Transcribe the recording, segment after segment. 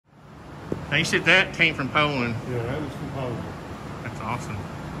Now you said that came from Poland. Yeah, that was from Poland. That's awesome.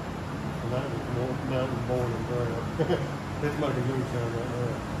 And that was born and bred. It's making moonshine right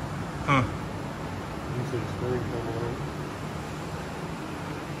now. Huh. You see the spring coming on.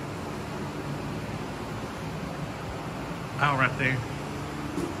 Oh, right there.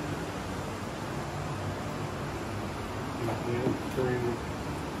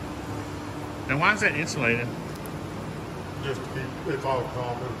 Now, why is that insulated? Just to keep, it's all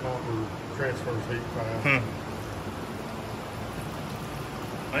copper. Copper transfers heat fast. Huh.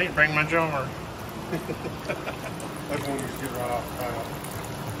 I didn't bring my jar. That's one you should get right off the top.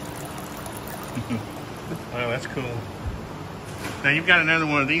 Well, that's cool. Now, you've got another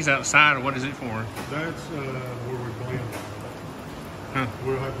one of these outside, or what is it for? That's where we blend it. Huh.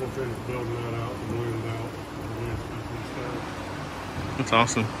 We'll have to finish building that out and blend out the and stuff. That's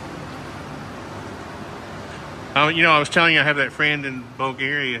awesome. Oh, you know, I was telling you I have that friend in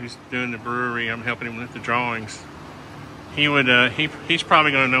Bulgaria who's doing the brewery. I'm helping him with the drawings. He would, he's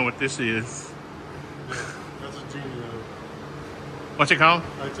probably going to know what this is. Yeah, that's a Genio. What's it called?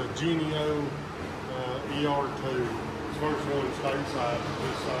 That's a Genio ER2. First one stateside,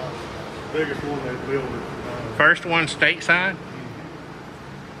 this side. Biggest one they built it. First one stateside?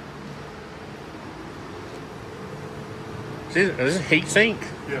 Is this a heat sink?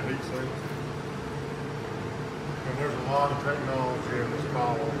 Yeah, heat sink. And there's a lot of technology in this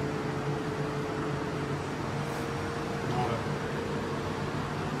column.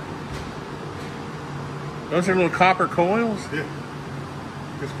 Those are little copper coils? Yeah.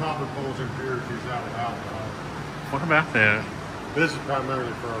 Because copper pulls impurities out of alcohol. What about that? This is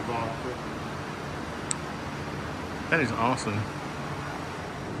primarily for our vodka. That is awesome.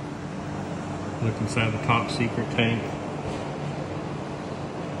 Look inside the top secret tank.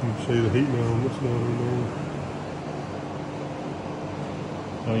 You can see the heat now. What's going on there?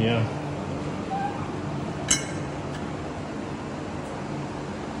 Oh yeah.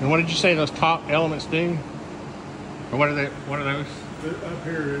 And what did you say those top elements do? Or what are they? What are those? Up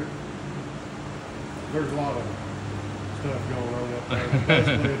here, there's a lot of stuff going on up there.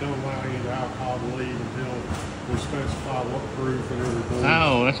 Basically, it don't allow any of the alcohol to leave until we specify what proof and everything.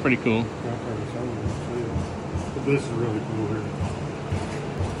 Oh, that's pretty cool. But this is really cool here.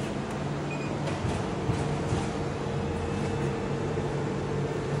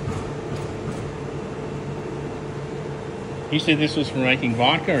 You said this was for making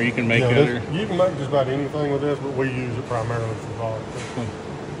vodka, or you can make other? You can make just about anything with this, but we use it primarily for vodka.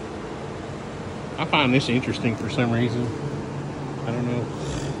 I find this interesting for some reason. I don't know.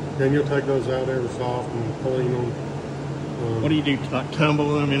 Then you'll take those out every so often and clean them. What do you do? Like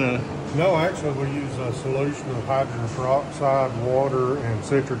tumble them in a? No, actually, we use a solution of hydrogen peroxide, water, and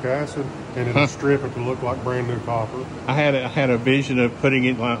citric acid, and it'll strip it to look like brand new copper. I had a vision of putting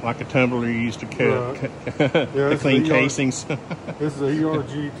it like a tumbler you used to cut, the clean casings. This is the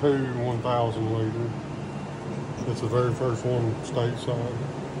ERG2 1000 liter. It's the very first one stateside.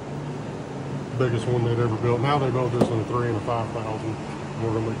 Biggest one they'd ever built. Now they built this in a 3 and a 5,000.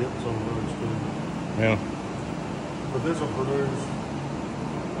 We're going to be getting some of those too. Yeah. But this will produce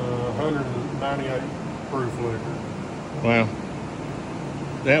 198 proof liquor. Wow.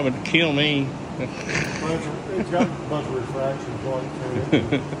 That would kill me. It's got a bunch of refraction plates in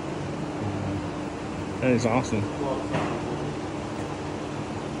it. That is awesome.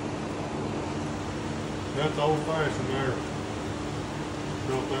 That's old fashioned there.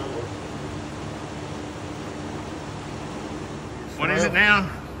 Built that way. What is it now?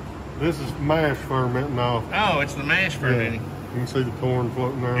 This is mash fermenting off. Oh, it's the mash fermenting. Yeah. You can see the corn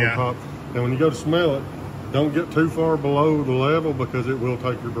floating there Yeah. on top. And when you go to smell it, don't get too far below the level because it will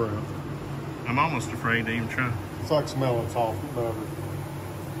take your breath. I'm almost afraid to even try. It's like smelling salt butter.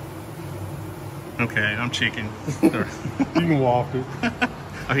 Okay, I'm chicken. You can waft it.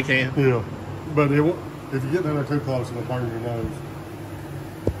 Oh, you can? Yeah. But if you get down there too close, it'll burn your nose.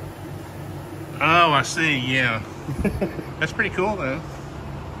 Oh, I see, yeah. That's pretty cool, though.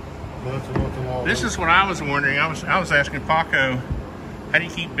 This is what I was wondering. I was asking Paco, how do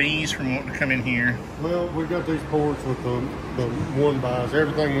you keep bees from wanting to come in here? Well, we've got these ports with the one buys.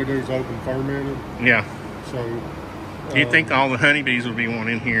 Everything we do is open fermented. Yeah. So You'd think all the honeybees would be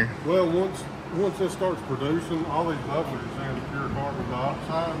wanting in here. Well, once this starts producing, all these bubblers in pure carbon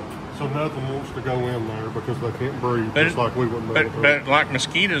dioxide, so nothing wants to go in there because they can't breathe, just like we wouldn't be able to. But like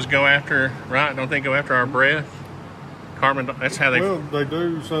mosquitoes go after, right? Don't they go after our breath? Carbon, that's how they... Well, they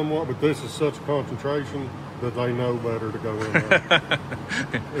do somewhat, but this is such a concentration that they know better to go in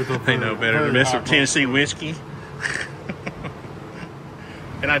there. They know better to mess with Tennessee whiskey.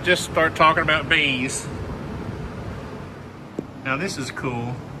 And I just start talking about bees. Now this is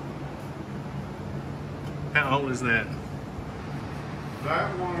cool. How old is that?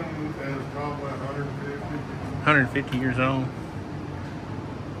 That one is probably 150. 150 years old.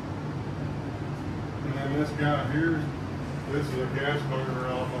 And then this guy here, this is a gas burner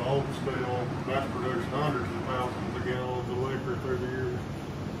off an old still that's produced hundreds of thousands of gallons of liquor through the years.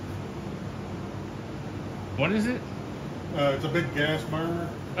 What is it? It's a big gas burner.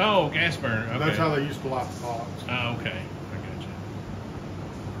 Oh, gas burner. Okay. That's how they used to light the pots. Oh, okay. I got you.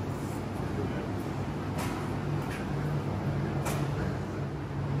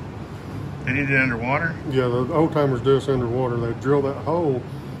 They did it underwater? Yeah, the old timers do this underwater. They'd drill that hole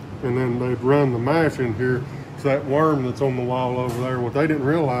and then they'd run the mash in here. So that worm that's on the wall over there, what they didn't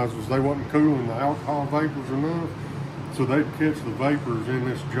realize was they wasn't cooling the alcohol vapors enough. So they'd catch the vapors in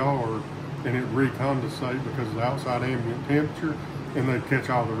this jar and it recondensate because of the outside ambient temperature, and they'd catch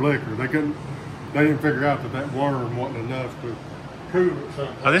all their liquor. They didn't figure out that worm wasn't enough to cool it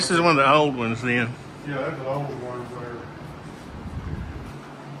something. Oh, this is one of the old ones then. Yeah, that's an old worm there.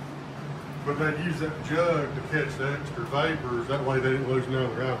 But they'd use that jug to catch the extra vapors. That way they didn't lose none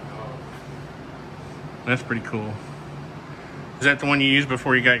of their alcohol. That's pretty cool. Is that the one you used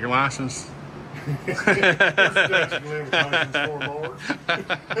before you got your license? Just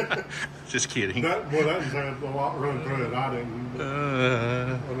kidding. That just had a lot run through it. I didn't.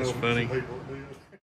 That's funny.